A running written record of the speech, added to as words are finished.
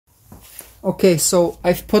Okay, so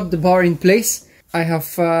I've put the bar in place. I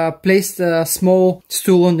have placed a small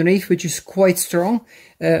stool underneath, which is quite strong,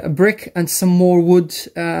 a brick and some more wood.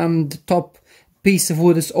 The top piece of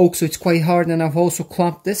wood is oak, so it's quite hard, and I've also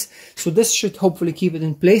clamped this. So this should hopefully keep it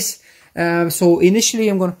in place. So initially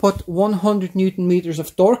I'm going to put 100 Newton meters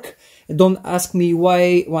of torque. Don't ask me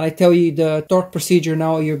why. When I tell you the torque procedure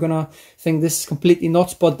now, you're going to think this is completely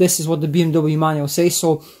nuts, but this is what the BMW manual says.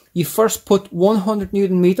 So you first put 100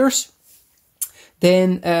 Newton meters,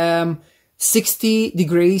 then 60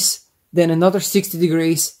 degrees, then another 60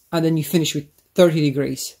 degrees, and then you finish with 30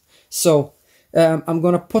 degrees. So I'm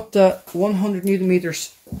going to put the 100 Newton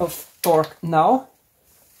meters of torque now.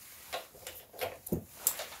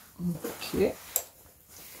 Okay.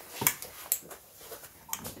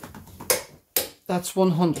 That's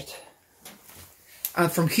 100.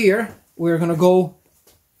 And from here, we're going to go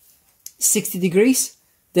 60 degrees,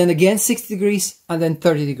 then again 60 degrees, and then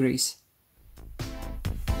 30 degrees.